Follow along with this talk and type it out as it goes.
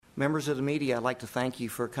Members of the media, I'd like to thank you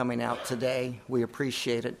for coming out today. We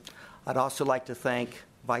appreciate it. I'd also like to thank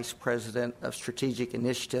Vice President of Strategic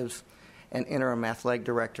Initiatives and Interim Athletic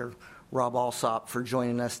Director Rob Alsop for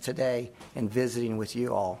joining us today and visiting with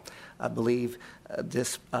you all. I believe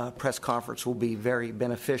this press conference will be very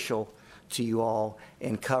beneficial to you all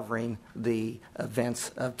in covering the events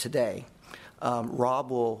of today.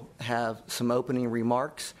 Rob will have some opening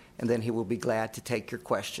remarks, and then he will be glad to take your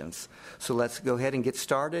questions. So let's go ahead and get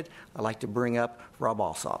started. I'd like to bring up Rob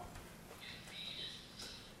Alsop.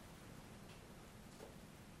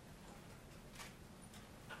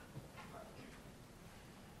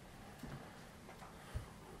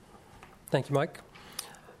 Thank you, Mike.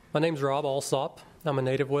 My name is Rob Alsop. I'm a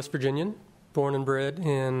native West Virginian, born and bred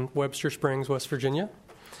in Webster Springs, West Virginia.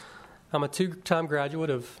 I'm a two-time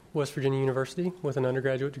graduate of West Virginia University with an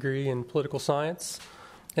undergraduate degree in political science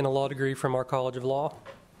and a law degree from our College of Law.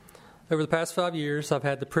 Over the past 5 years, I've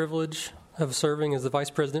had the privilege of serving as the Vice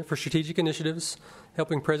President for Strategic Initiatives,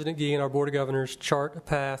 helping President Gee and our Board of Governors chart a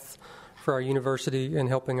path for our university and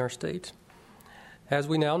helping our state. As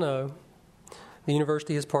we now know, the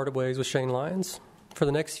university has parted ways with Shane Lyons. For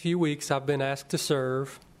the next few weeks, I've been asked to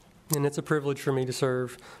serve, and it's a privilege for me to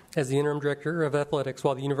serve as the Interim Director of Athletics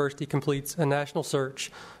while the university completes a national search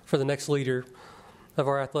for the next leader of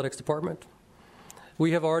our athletics department.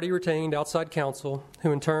 We have already retained outside counsel,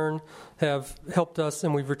 who in turn have helped us,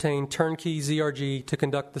 and we've retained Turnkey ZRG to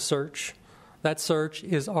conduct the search. That search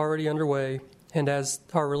is already underway, and as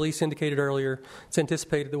our release indicated earlier, it's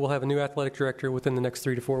anticipated that we'll have a new athletic director within the next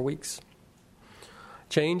 3 to 4 weeks.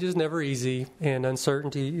 Change is never easy, and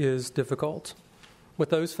uncertainty is difficult. With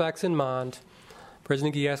those facts in mind,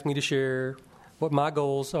 President Gee asked me to share what my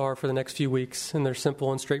goals are for the next few weeks, and they're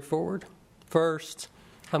simple and straightforward. First,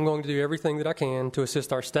 I'm going to do everything that I can to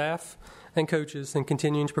assist our staff and coaches in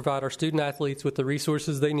continuing to provide our student athletes with the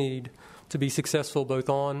resources they need to be successful both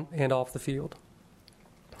on and off the field.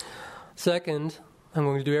 Second, I'm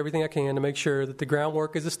going to do everything I can to make sure that the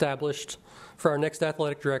groundwork is established for our next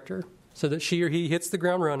athletic director so that she or he hits the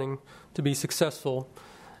ground running to be successful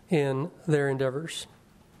in their endeavors.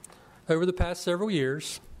 Over the past several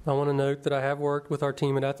years, I want to note that I have worked with our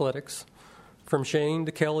team at athletics, from Shane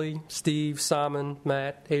to Kelly, Steve, Simon,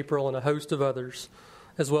 Matt, April, and a host of others,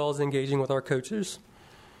 as well as engaging with our coaches.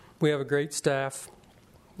 We have a great staff,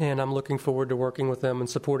 and I'm looking forward to working with them and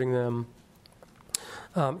supporting them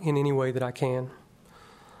in any way that I can.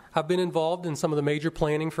 I've been involved in some of the major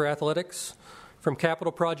planning for athletics, from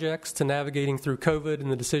capital projects to navigating through COVID and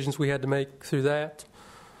the decisions we had to make through that,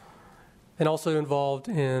 and also involved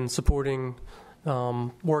in supporting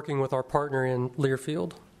working with our partner in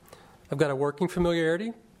Learfield. I've got a working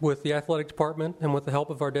familiarity with the athletic department, and with the help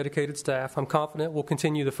of our dedicated staff, I'm confident we'll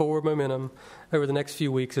continue the forward momentum over the next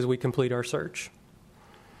few weeks as we complete our search.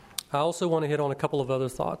 I also want to hit on a couple of other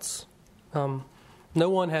thoughts. No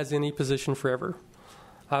one has any position forever.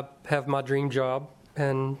 I have my dream job,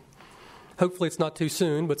 and hopefully it's not too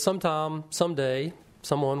soon, but someday,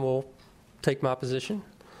 someone will take my position.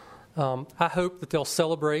 I hope that they'll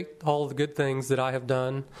celebrate all of the good things that I have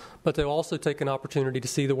done, but they'll also take an opportunity to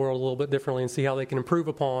see the world a little bit differently and see how they can improve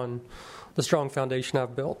upon the strong foundation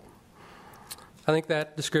I've built. I think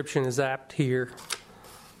that description is apt here.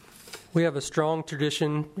 We have a strong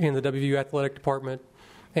tradition in the WVU Athletic Department,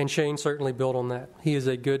 and Shane certainly built on that. He is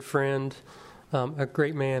a good friend, a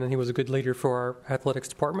great man, and he was a good leader for our athletics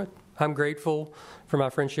department. I'm grateful for my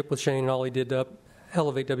friendship with Shane and all he did to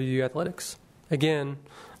elevate WVU athletics. Again,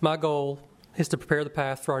 my goal is to prepare the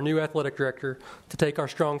path for our new athletic director to take our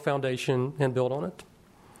strong foundation and build on it.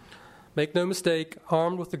 Make no mistake,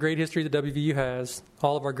 armed with the great history that WVU has,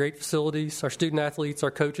 all of our great facilities, our student athletes, our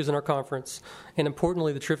coaches, and our conference, and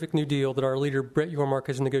importantly, the terrific new deal that our leader, Brett Yormark,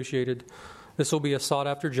 has negotiated, this will be a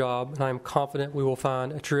sought-after job, and I am confident we will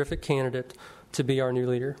find a terrific candidate to be our new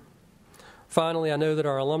leader. Finally, I know that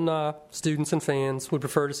our alumni, students, and fans would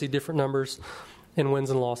prefer to see different numbers in wins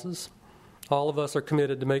and losses. All of us are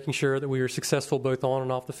committed to making sure that we are successful both on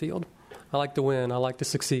and off the field. I like to win. I like to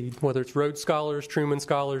succeed, whether it's Rhodes Scholars, Truman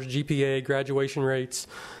Scholars, GPA, graduation rates,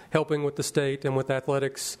 helping with the state and with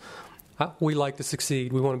athletics. We like to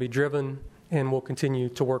succeed. We want to be driven, and we'll continue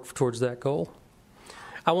to work towards that goal.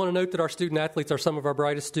 I want to note that our student athletes are some of our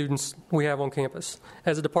brightest students we have on campus.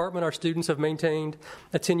 As a department, our students have maintained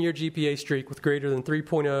a 10-year GPA streak with greater than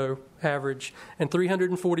 3.0 average and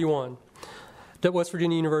 341. West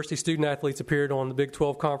Virginia University student athletes appeared on the Big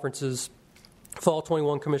 12 Conference's Fall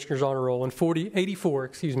 21 Commissioner's Honor Roll, and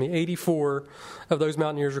 84 of those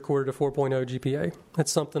Mountaineers recorded a 4.0 GPA.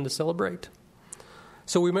 That's something to celebrate.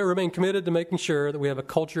 So we may remain committed to making sure that we have a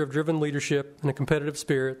culture of driven leadership and a competitive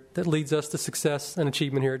spirit that leads us to success and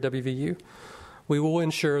achievement here at WVU. We will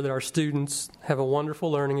ensure that our students have a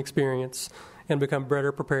wonderful learning experience and become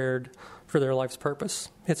better prepared for their life's purpose.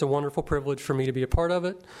 It's a wonderful privilege for me to be a part of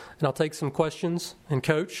it, and I'll take some questions. And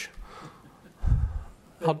Coach,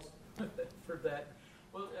 for that,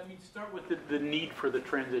 well, I mean, start with the need for the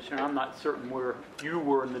transition. I'm not certain where you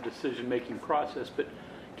were in the decision-making process, but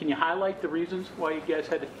can you highlight the reasons why you guys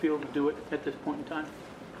had to feel to do it at this point in time?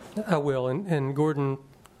 I will, and Gordon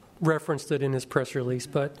referenced it in his press release,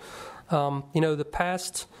 but the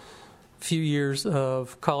past few years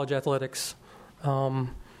of college athletics have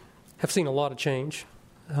seen a lot of change.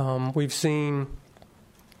 We've seen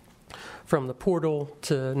from the portal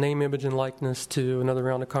to name, image, and likeness to another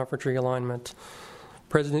round of conference realignment.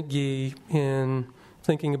 President Gee, in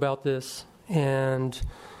thinking about this, and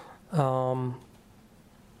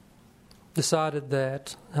decided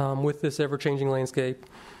that with this ever-changing landscape,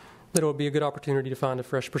 that it would be a good opportunity to find a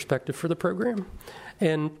fresh perspective for the program.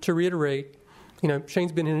 And to reiterate,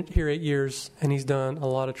 Shane's been here 8 years, and he's done a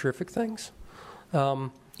lot of terrific things.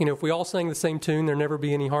 If we all sang the same tune, there'd never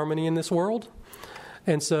be any harmony in this world.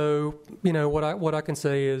 And so, what I can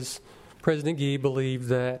say is President Gee believed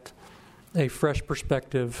that a fresh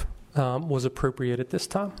perspective was appropriate at this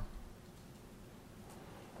time.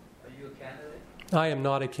 Are you a candidate? I am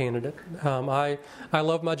not a candidate. I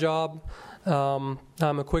love my job. I'm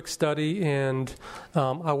a quick study, and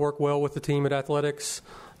I work well with the team at athletics,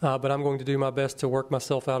 but I'm going to do my best to work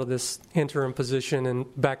myself out of this interim position and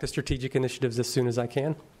back to strategic initiatives as soon as I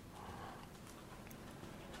can.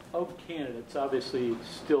 Of candidates, obviously it's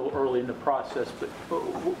still early in the process, but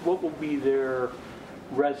what will be their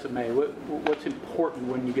resume? What's important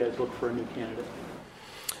when you guys look for a new candidate?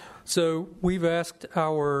 So we've asked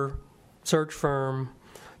our search firm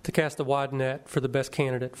to cast a wide net for the best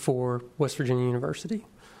candidate for West Virginia University.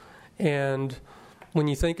 And when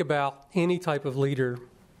you think about any type of leader,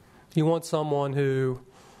 you want someone who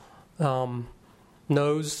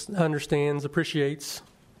knows, understands, appreciates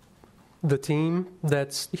the team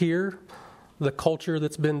that's here, the culture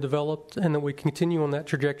that's been developed, and that we continue on that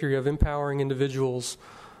trajectory of empowering individuals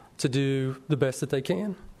to do the best that they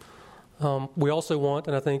can. We also want,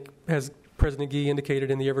 and I think as President Gee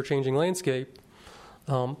indicated in the ever-changing landscape,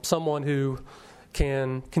 someone who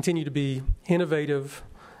can continue to be innovative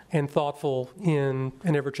and thoughtful in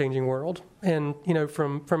an ever-changing world. And,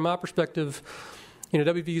 from my perspective,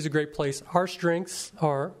 WVU is a great place. Our strengths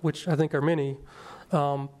are, which I think are many,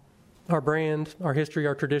 our brand, our history,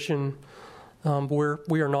 our tradition.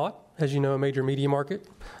 We are not, as you know, a major media market.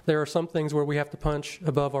 There are some things where we have to punch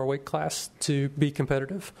above our weight class to be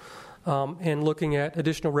competitive. And looking at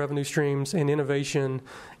additional revenue streams and innovation,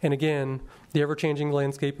 and again, the ever-changing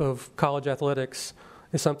landscape of college athletics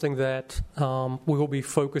is something that we will be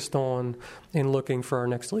focused on in looking for our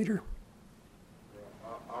next leader.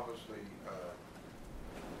 Obviously,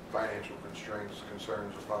 financial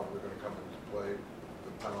concerns are probably going to come into play,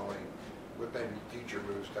 with not only with maybe teacher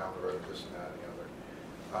moves down the road, this and that and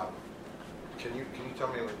the other. Can you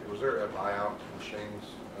tell me, was there a buyout in Shane's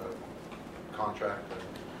contract and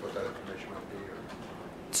what that information might be? Or?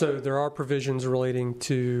 So there are provisions relating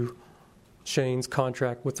to Shane's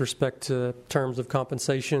contract with respect to terms of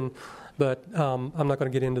compensation, but I'm not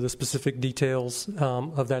going to get into the specific details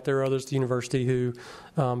of that. There are others at the university who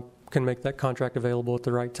can make that contract available at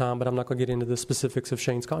the right time, but I'm not going to get into the specifics of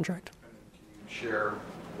Shane's contract. And can you share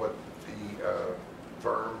what the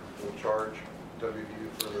firm will charge WVU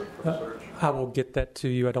for the search? I will get that to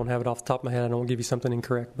you. I don't have it off the top of my head. I don't want to give you something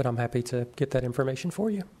incorrect, but I'm happy to get that information for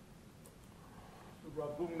you.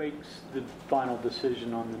 Rob, who makes the final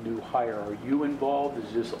decision on the new hire? Are you involved?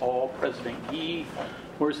 Is this all President Gee?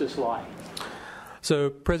 Where's this lie? So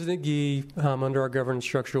President Gee, under our governance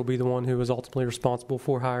structure, will be the one who is ultimately responsible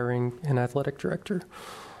for hiring an athletic director.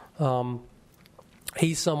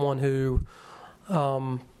 He's someone who,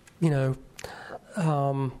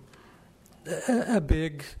 a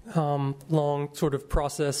big, long sort of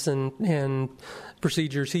process and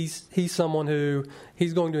procedures. He's someone who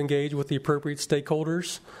he's going to engage with the appropriate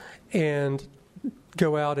stakeholders and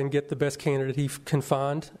go out and get the best candidate he can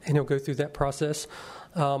find, and he'll go through that process.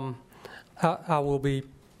 I will be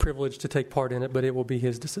privileged to take part in it, but it will be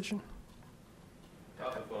his decision.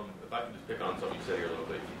 If I can just pick on something you said here a little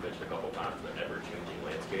bit, you mentioned a couple of times the ever-changing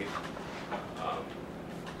landscape.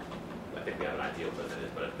 I think we have an idea of what that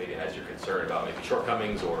is, but maybe it has your concern about maybe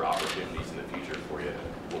shortcomings or opportunities in the future for you.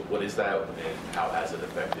 What is that, and how has it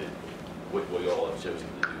affected what you all have chosen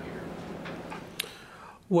to do here?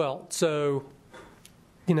 Well, so,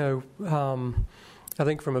 I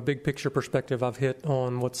think from a big picture perspective, I've hit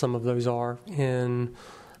on what some of those are in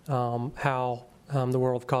how the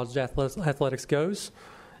world of college athletics goes.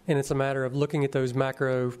 And it's a matter of looking at those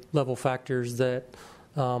macro level factors that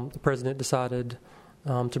the president decided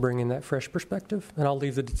to bring in that fresh perspective. And I'll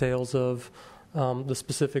leave the details of the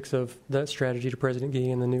specifics of that strategy to President Gee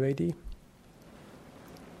and the new AD.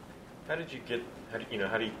 How do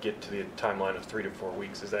you get to the timeline of 3 to 4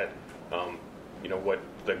 weeks? Is that what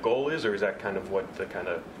the goal is, or is that kind of what the kind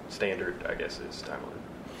of standard, I guess, is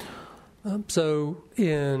timeline? So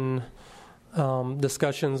in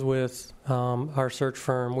discussions with our search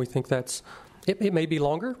firm, we think it may be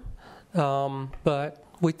longer, but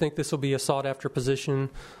we think this will be a sought-after position,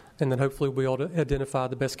 and then hopefully we'll be able to identify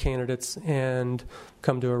the best candidates and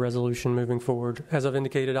come to a resolution moving forward. As I've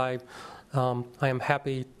indicated, I am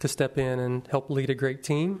happy to step in and help lead a great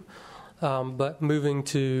team, but moving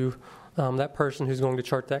to that person who's going to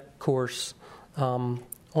chart that course on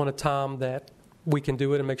a time that we can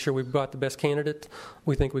do it and make sure we've got the best candidate,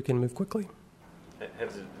 we think we can move quickly.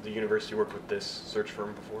 Has the university worked with this search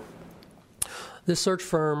firm before? This search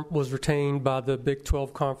firm was retained by the Big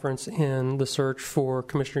 12 Conference in the search for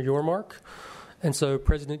Commissioner Yormark, and so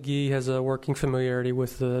President Gee has a working familiarity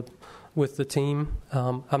with the team.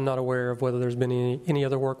 I'm not aware of whether there's been any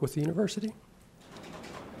other work with the university.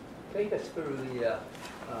 Take us through the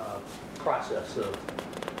process of,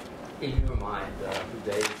 in your mind,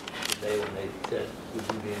 the day when they said, would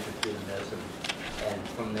you be interested in this, and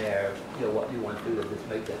from there, what you want to do to just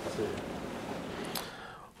make that decision?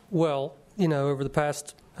 Well, over the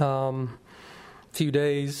past few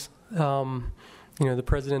days, the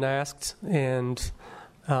president asked, and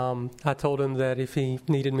I told him that if he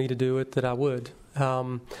needed me to do it, that I would.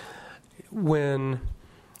 When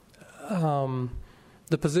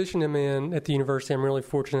the position I'm in at the university, I'm really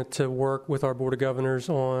fortunate to work with our Board of Governors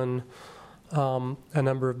on a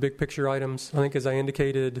number of big picture items. I think, as I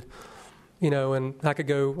indicated, and I could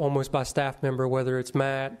go almost by staff member, whether it's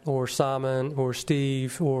Matt or Simon or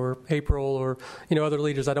Steve or April or, other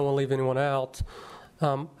leaders. I don't want to leave anyone out.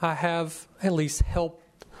 I have at least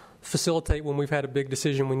helped facilitate when we've had a big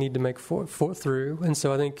decision we need to make through. And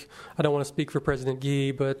so I think, I don't want to speak for President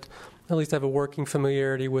Gee, but at least I have a working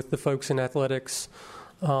familiarity with the folks in athletics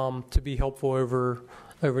to be helpful over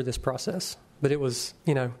this process. But it was,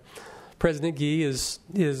 President Gee is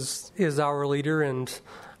our leader, and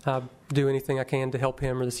do anything I can to help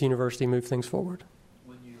him or this university move things forward.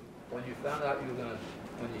 When you found out you were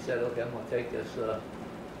when you said, okay, I'm going to take this,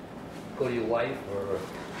 go to your wife or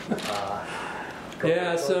go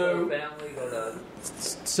to family,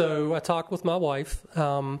 So I talked with my wife,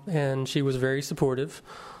 and she was very supportive.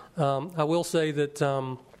 I will say that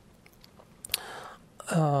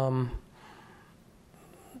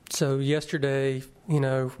so yesterday,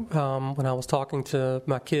 when I was talking to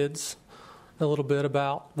my kids a little bit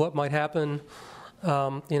about what might happen, I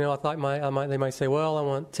thought they might say, well, I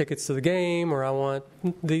want tickets to the game, or I want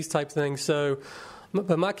these type of things. So,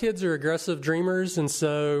 but my kids are aggressive dreamers, and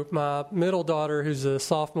so my middle daughter, who's a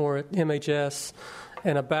sophomore at MHS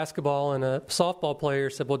and a basketball and a softball player,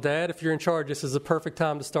 said, well, Dad, if you're in charge, this is the perfect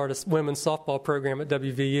time to start a women's softball program at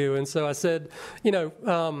WVU. And so I said,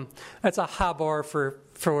 that's a high bar for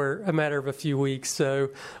a matter of a few weeks. So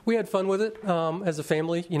we had fun with it as a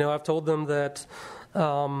family. I've told them that,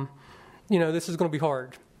 this is going to be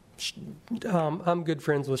hard. I'm good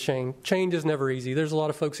friends with Shane. Change is never easy. There's a lot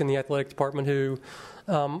of folks in the athletic department who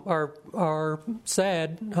are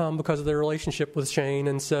sad because of their relationship with Shane.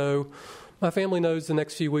 And so my family knows the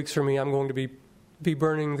next few weeks for me, I'm going to be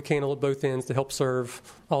burning the candle at both ends to help serve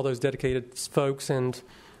all those dedicated folks, and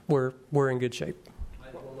we're in good shape.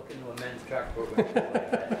 We'll look into a men's track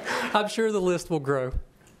program. I'm sure the list will grow.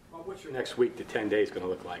 Well, what's your next week to 10 days going to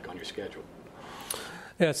look like on your schedule?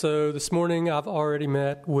 Yeah, so this morning I've already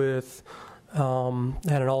met with, had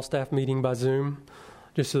an all-staff meeting by Zoom,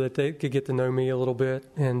 just so that they could get to know me a little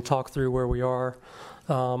bit and talk through where we are.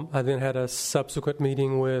 I then had a subsequent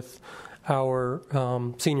meeting with our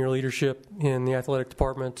senior leadership in the athletic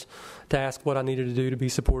department to ask what I needed to do to be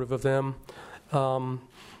supportive of them.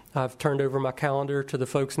 I've turned over my calendar to the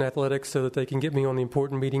folks in athletics so that they can get me on the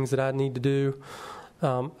important meetings that I need to do.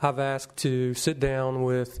 I've asked to sit down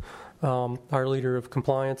with our leader of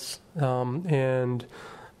compliance and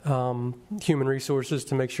human resources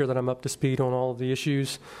to make sure that I'm up to speed on all of the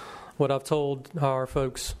issues. What I've told our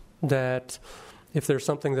folks that if there's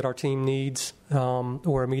something that our team needs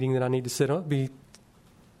or a meeting that I need to be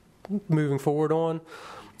moving forward on,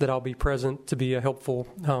 that I'll be present to be a helpful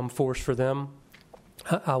force for them.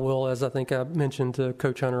 I will, as I think I mentioned to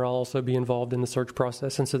Coach Hunter, I'll also be involved in the search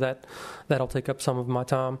process, and so that'll take up some of my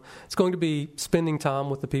time. It's going to be spending time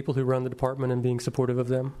with the people who run the department and being supportive of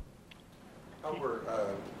them. How were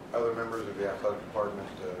other members of the athletic department,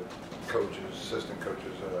 coaches, assistant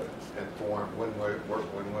coaches, informed? When were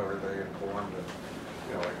they informed?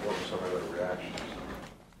 And what were some of their reactions?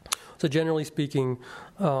 So generally speaking,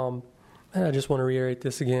 and I just want to reiterate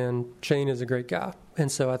this again, Shane is a great guy,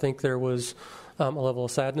 and so I think there was a level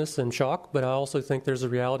of sadness and shock, but I also think there's a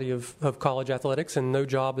reality of college athletics, and no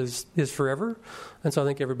job is forever, and so I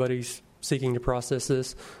think everybody's seeking to process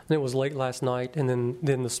this. And it was late last night and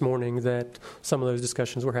then this morning that some of those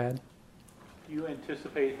discussions were had. Do you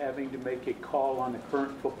anticipate having to make a call on the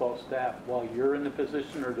current football staff while you're in the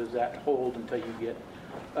position, or does that hold until you get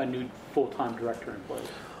a new full-time director in place?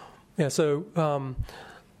 Yeah, so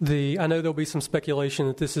I know there'll be some speculation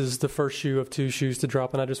that this is the first shoe of two shoes to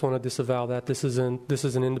drop, and I just want to disavow that. This is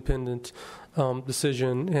an independent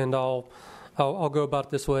decision, and I'll go about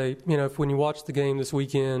it this way. When you watch the game this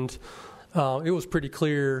weekend, it was pretty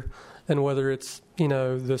clear, and whether it's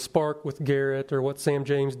the spark with Garrett or what Sam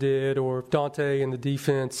James did or Dante and the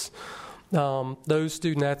defense, those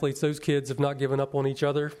student athletes, those kids have not given up on each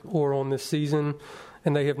other or on this season,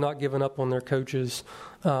 and they have not given up on their coaches,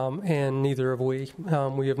 and neither have we.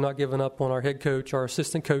 We have not given up on our head coach, our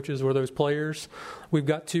assistant coaches, or those players. We've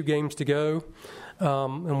got 2 games to go,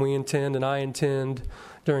 and I intend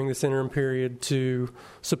during this interim period to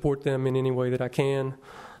support them in any way that I can.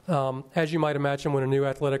 As you might imagine, when a new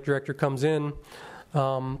athletic director comes in,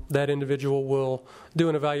 that individual will do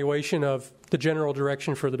an evaluation of the general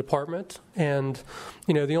direction for the department. And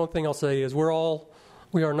the only thing I'll say is we are all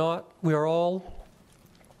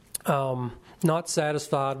not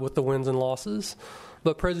satisfied with the wins and losses.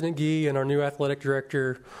 But President Gee and our new athletic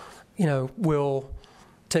director, will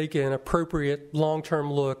take an appropriate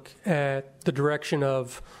long-term look at the direction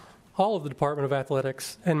of all of the Department of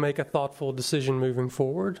Athletics and make a thoughtful decision moving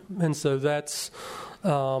forward. And so that's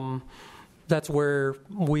where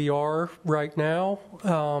we are right now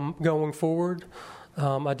going forward.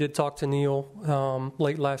 I did talk to Neil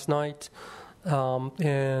late last night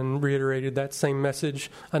and reiterated that same message.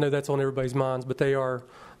 I know that's on everybody's minds, but they are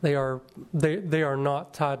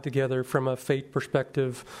not tied together from a fate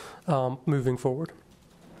perspective moving forward.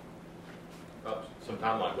 Some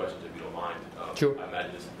timeline questions, if you don't mind. Sure. I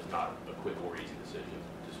imagine this is not a quick or easy decision.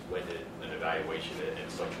 Just when did an evaluation and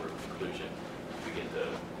some sort of conclusion begin to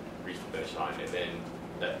reach the finish line? And then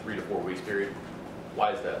that 3 to 4 weeks period,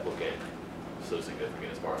 why is that bookend so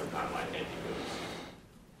significant as far as the timeline ending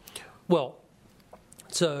goes? Well,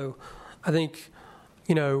 so I think,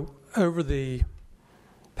 over the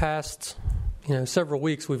past, several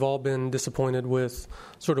weeks, we've all been disappointed with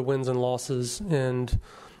sort of wins and losses. And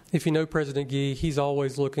if you know President Gee, he's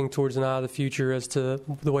always looking towards an eye of the future as to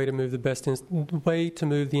the way to move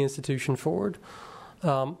the institution forward.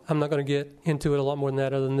 I'm not going to get into it a lot more than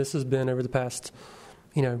that, other than this has been over the past,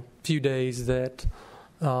 few days that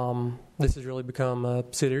this has really become a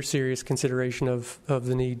serious consideration of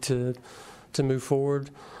the need to move forward.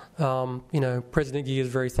 President Gee is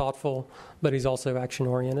very thoughtful, but he's also action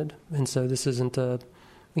oriented, and so this isn't a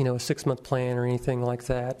 6-month plan or anything like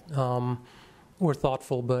that. We're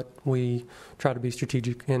thoughtful, but we try to be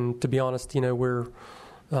strategic. And to be honest, we're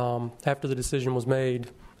after the decision was made.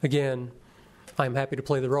 Again, I'm happy to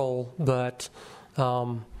play the role, but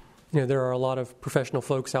there are a lot of professional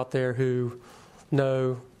folks out there who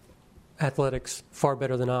know athletics far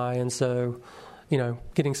better than I, and so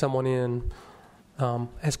getting someone in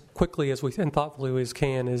as quickly as we and thoughtfully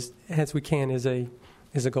as we can is a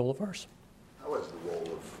goal of ours. How has the role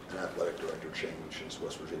of an athletic director changed since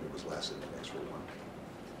West Virginia was last in the mix for one?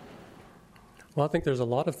 Well, I think there's a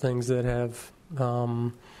lot of things that have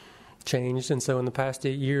changed, and so in the past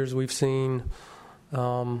 8 years, we've seen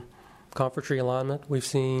conference realignment. We've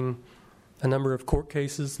seen a number of court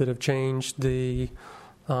cases that have changed the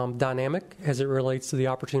dynamic as it relates to the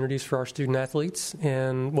opportunities for our student athletes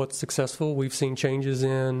and what's successful. We've seen changes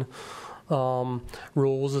in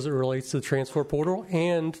rules as it relates to the transfer portal,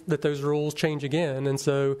 and that those rules change again. And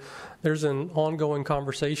so there's an ongoing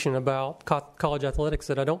conversation about college athletics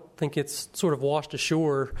that I don't think it's sort of washed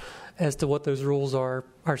ashore as to what those rules are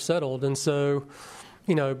settled. And so,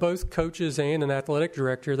 both coaches and an athletic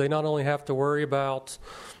director, they not only have to worry about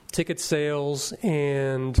ticket sales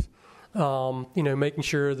and making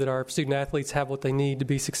sure that our student athletes have what they need to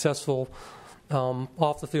be successful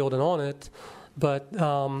off the field and on it. But,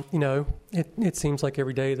 it seems like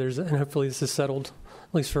every day and hopefully this is settled,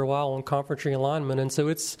 at least for a while, on conference realignment. And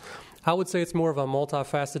so I would say it's more of a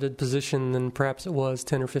multifaceted position than perhaps it was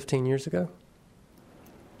 10 or 15 years ago.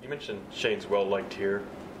 You mentioned Shane's well liked here.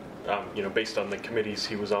 Based on the committees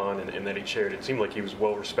he was on and that he chaired, it seemed like he was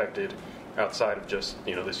well respected outside of just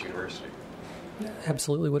this university.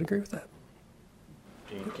 Absolutely would agree with that.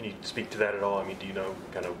 Can you speak to that at all? I mean, do you know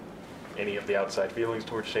kind of any of the outside feelings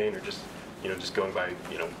towards Shane, or just going by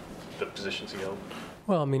the positions he held?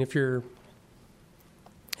 Well, I mean, if you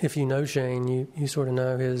know Shane, you sort of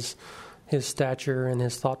know his stature and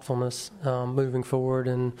his thoughtfulness moving forward.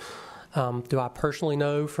 And do I personally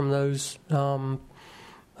know from those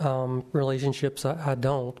relationships? I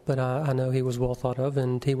don't, but I know he was well thought of,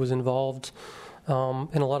 and he was involved in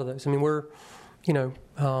a lot of those. I mean,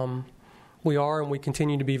 we are and we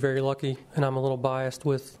continue to be very lucky, and I'm a little biased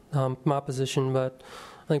with my position, but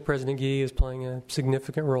I think President Gee is playing a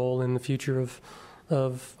significant role in the future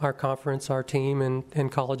of our conference, our team,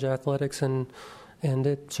 and college athletics, and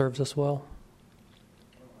it serves us well.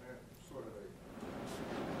 Sort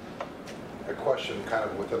of a question kind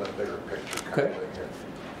of within a bigger picture kind of thing here.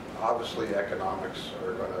 Obviously, economics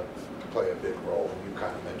are going to play a big role. You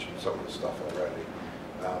kind of mentioned some of the stuff already.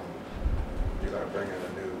 You're going to bring in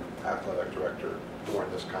a new athletic director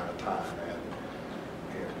during this kind of time, and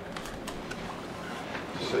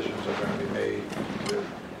decisions are going to be made.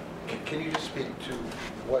 Can you just speak to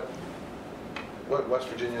what West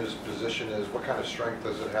Virginia's position is? What kind of strength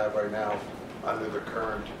does it have right now under the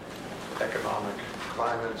current economic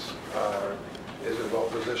climates? Is it well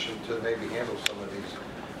positioned to maybe handle some of these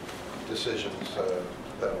decisions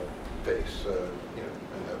that will face in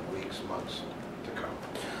the weeks, months to come?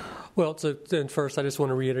 Well, so then first, I just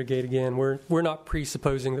want to reiterate again: we're not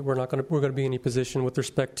presupposing that we're going to be in any position with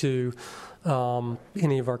respect to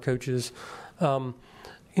any of our coaches. I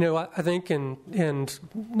think, and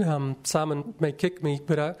Simon may kick me,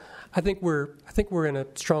 but I think we're in a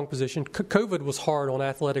strong position. COVID was hard on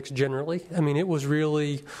athletics generally. I mean, it was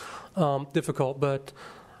really difficult, but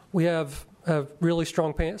we have a really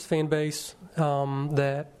strong fan base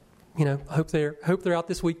that. I hope they're out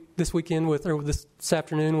this weekend or this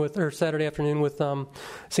afternoon or Saturday afternoon with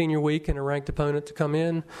senior week and a ranked opponent to come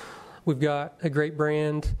in. We've got a great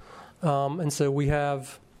brand, and so we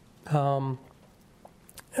have a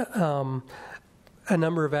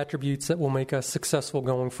number of attributes that will make us successful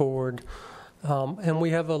going forward. And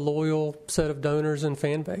we have a loyal set of donors and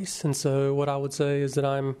fan base. And so what I would say is that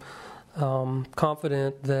I'm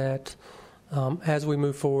confident that as we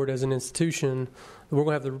move forward as an institution, we're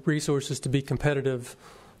going to have the resources to be competitive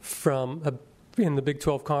in the Big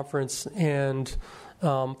 12 Conference and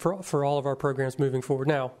for all of our programs moving forward.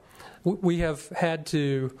 Now, we have had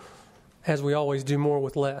to, as we always do, more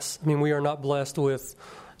with less. I mean, we are not blessed with,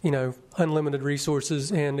 unlimited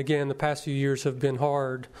resources. And again, the past few years have been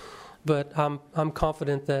hard. But I'm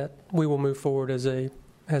confident that we will move forward as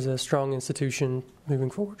a strong institution moving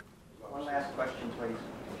forward. One last question, please.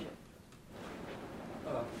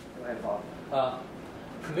 Go ahead, Bob.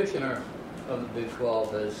 Commissioner of the Big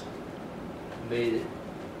 12 has made it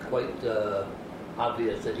quite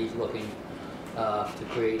obvious that he's looking to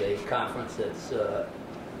create a conference that's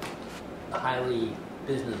highly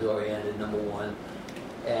business-oriented, number one,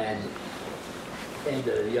 and aimed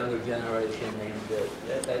at a younger generation, aimed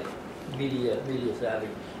at media savvy.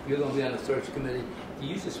 You're going to be on the search committee. Do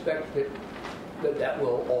you suspect that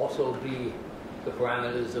will also be the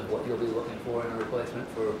parameters of what you'll be looking for in a replacement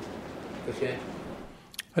for Shane?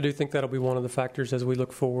 I do think that'll be one of the factors as we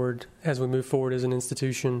look forward, as we move forward as an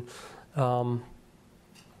institution.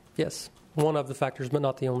 Yes, one of the factors, but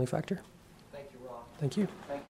not the only factor. Thank you, Rob. Thank you. Thank